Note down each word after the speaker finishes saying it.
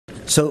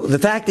So the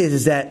fact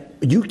is that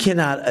you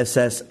cannot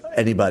assess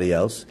anybody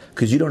else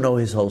because you don't know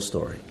his whole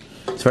story.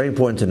 It's very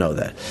important to know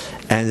that.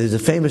 And there's a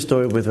famous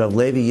story with Rav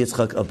Levi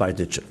Yitzchak of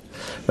Barditchev.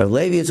 Rav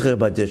Levi Yitzchak of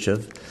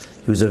Barditchev,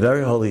 he was a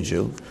very holy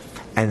Jew,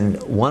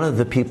 and one of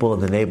the people in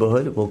the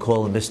neighborhood, we'll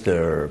call him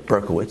Mr.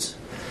 Berkowitz,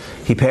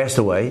 he passed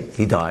away,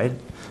 he died,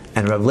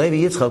 and Rav Levi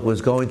Yitzchak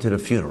was going to the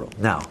funeral.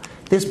 Now,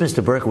 this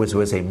Mr. Berkowitz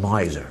was a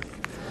miser.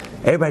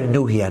 Everybody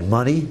knew he had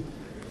money,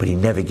 but he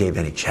never gave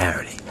any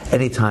charity.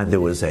 Anytime there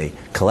was a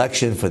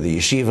collection for the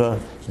yeshiva,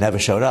 he never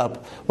showed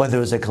up. When there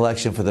was a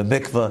collection for the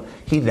mikveh,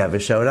 he never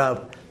showed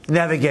up.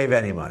 Never gave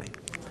any money.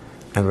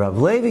 And Rav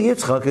Levi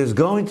Yitzchak is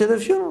going to the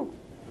funeral.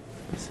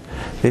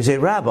 They say,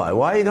 Rabbi,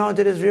 why are you going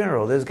to this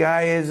funeral? This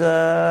guy is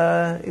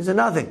he's a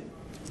nothing.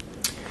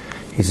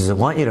 He says, I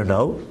want you to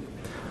know,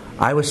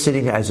 I was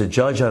sitting as a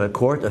judge on a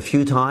court a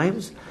few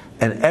times,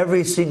 and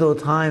every single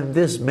time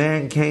this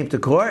man came to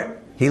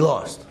court, he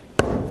lost.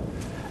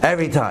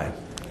 Every time.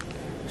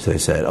 So they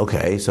said,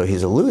 okay, so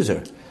he's a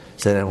loser.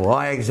 So then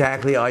why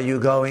exactly are you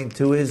going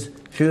to his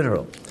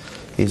funeral?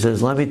 He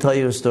says, let me tell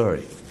you a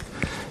story.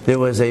 There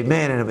was a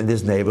man in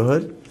this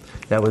neighborhood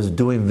that was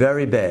doing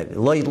very bad.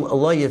 Lo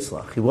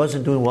yitzlach. He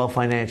wasn't doing well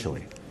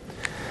financially.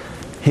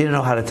 He didn't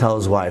know how to tell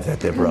his wife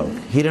that they're broke.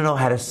 He didn't know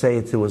how to say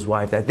it to his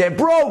wife that they're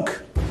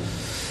broke.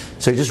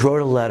 So he just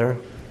wrote a letter,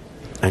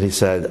 and he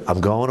said,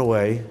 I'm going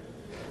away.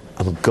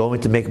 I'm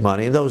going to make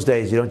money. In those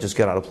days, you don't just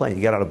get on a plane.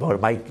 You get on a boat.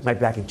 It might be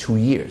back in 2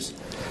 years.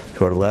 He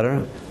wrote a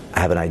letter. I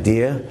have an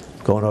idea.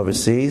 I'm going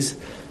overseas.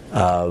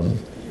 Don't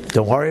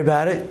worry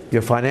about it.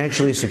 You're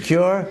financially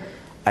secure.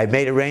 I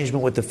made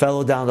arrangement with the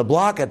fellow down the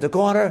block at the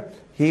corner.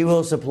 He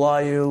will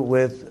supply you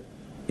with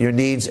your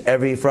needs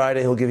every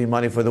Friday. He'll give you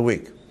money for the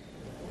week.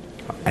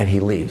 And he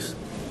leaves.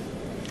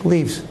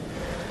 Leaves.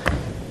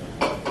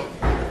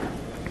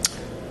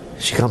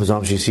 She comes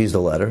home. She sees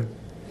the letter.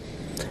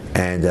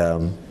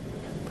 And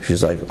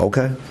she's like,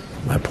 okay,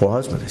 my poor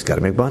husband. He's got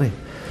to make money.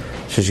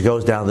 So she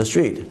goes down the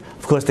street.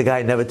 Of course, the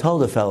guy never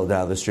told the fellow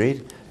down the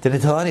street.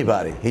 Didn't tell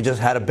anybody. He just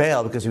had to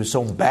bail because he was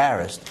so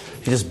embarrassed.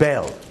 He just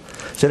bailed.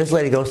 So this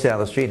lady goes down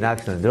the street,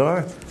 knocks on the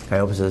door. Guy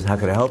opens and says, how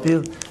can I help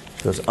you?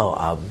 She goes,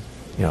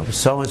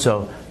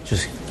 so-and-so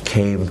just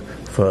came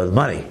for the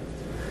money.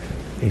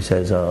 He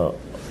says,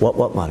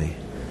 what money?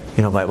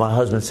 My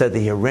husband said that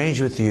he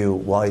arranged with you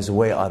while he's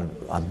away on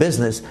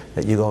business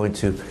that you're going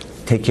to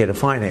take care of the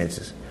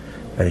finances.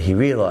 And he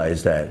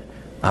realized that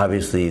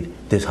obviously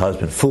this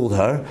husband fooled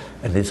her,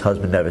 and this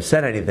husband never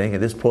said anything,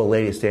 and this poor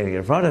lady is standing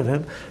in front of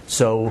him.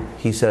 So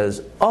he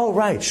says, oh,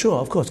 right, sure,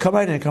 of course, come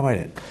right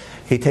in.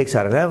 He takes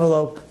out an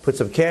envelope, puts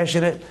some cash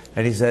in it,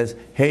 and he says,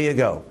 here you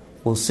go.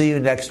 We'll see you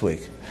next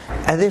week.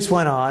 And this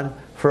went on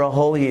for a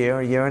whole year,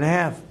 a year and a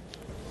half.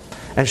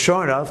 And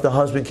sure enough, the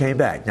husband came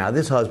back. Now,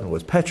 this husband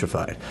was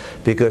petrified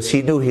because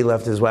he knew he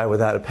left his wife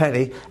without a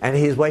penny, and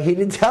he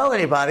didn't tell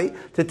anybody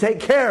to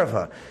take care of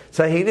her.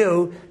 So he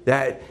knew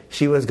that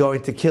she was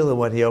going to kill him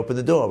when he opened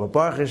the door. But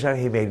Baruch Hashem,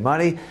 he made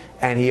money,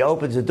 and he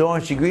opens the door,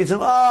 and she greets him,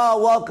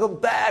 oh, welcome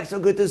back, so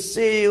good to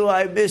see you,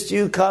 I missed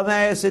you, come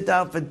here, sit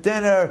down for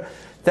dinner.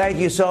 Thank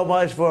you so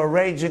much for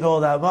arranging all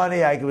that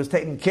money. I was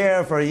taken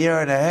care of for a year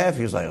and a half.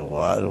 He was like,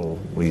 what?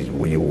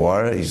 Were you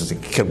war? He just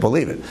couldn't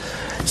believe it.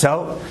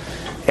 So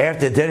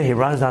after dinner, he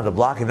runs down the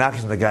block and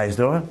knocks on the guy's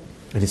door,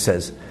 and he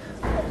says,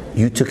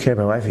 you took care of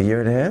my wife a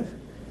year and a half?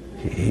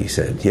 He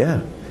said,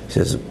 yeah. He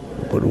says,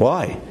 but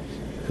why?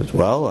 He says,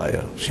 well,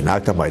 she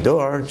knocked on my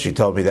door, and she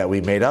told me that we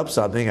made up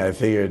something. I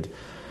figured,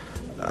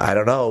 I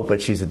don't know,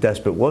 but she's a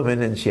desperate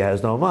woman, and she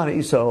has no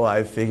money, so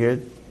I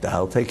figured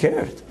I'll take care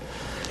of it.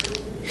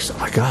 He said, oh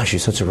my gosh, you're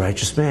such a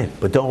righteous man.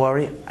 But don't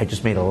worry, I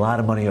just made a lot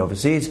of money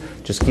overseas.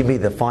 Just give me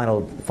the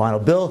final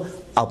bill,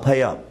 I'll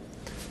pay up.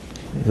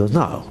 He goes,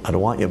 no, I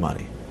don't want your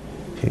money.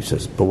 He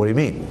says, but what do you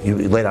mean?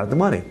 You laid out the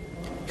money.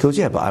 He goes,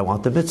 yeah, but I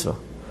want the mitzvah.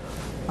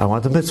 I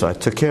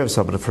took care of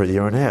someone for a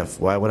year and a half.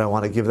 Why would I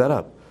want to give that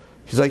up?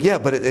 He's like, yeah,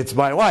 but it's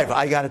my wife.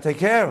 I got to take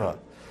care of her.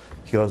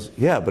 He goes,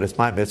 yeah, but it's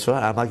my mitzvah.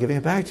 I'm not giving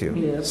it back to you.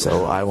 Yeah.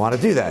 So I want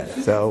to do that.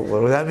 So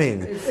what does that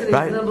mean? It's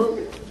right?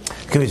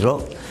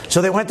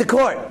 So they went to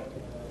court.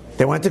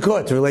 To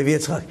Levi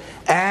Yitzchak.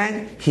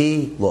 And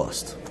he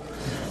lost.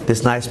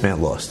 This nice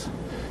man lost.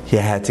 He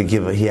had to receive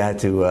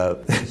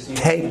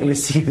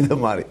the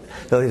money.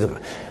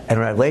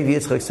 And Levi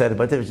Yitzchak said,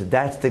 but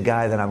that's the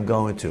guy that I'm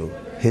going to,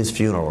 his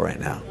funeral right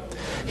now.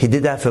 He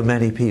did that for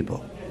many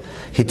people.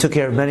 He took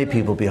care of many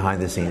people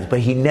behind the scenes, but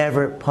he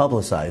never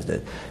publicized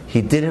it.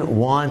 He didn't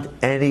want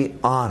any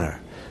honor.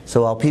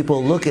 So while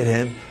people look at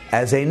him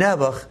as a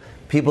nebuch,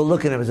 people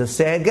look at him as a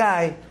sad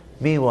guy.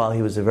 Meanwhile,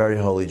 he was a very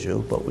holy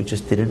Jew, but we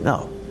just didn't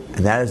know.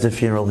 And that is the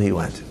funeral he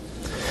went to.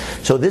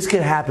 So this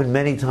can happen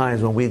many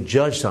times when we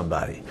judge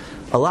somebody.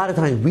 A lot of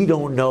times we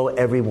don't know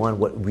everyone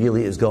what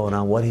really is going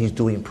on, what he's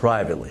doing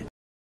privately.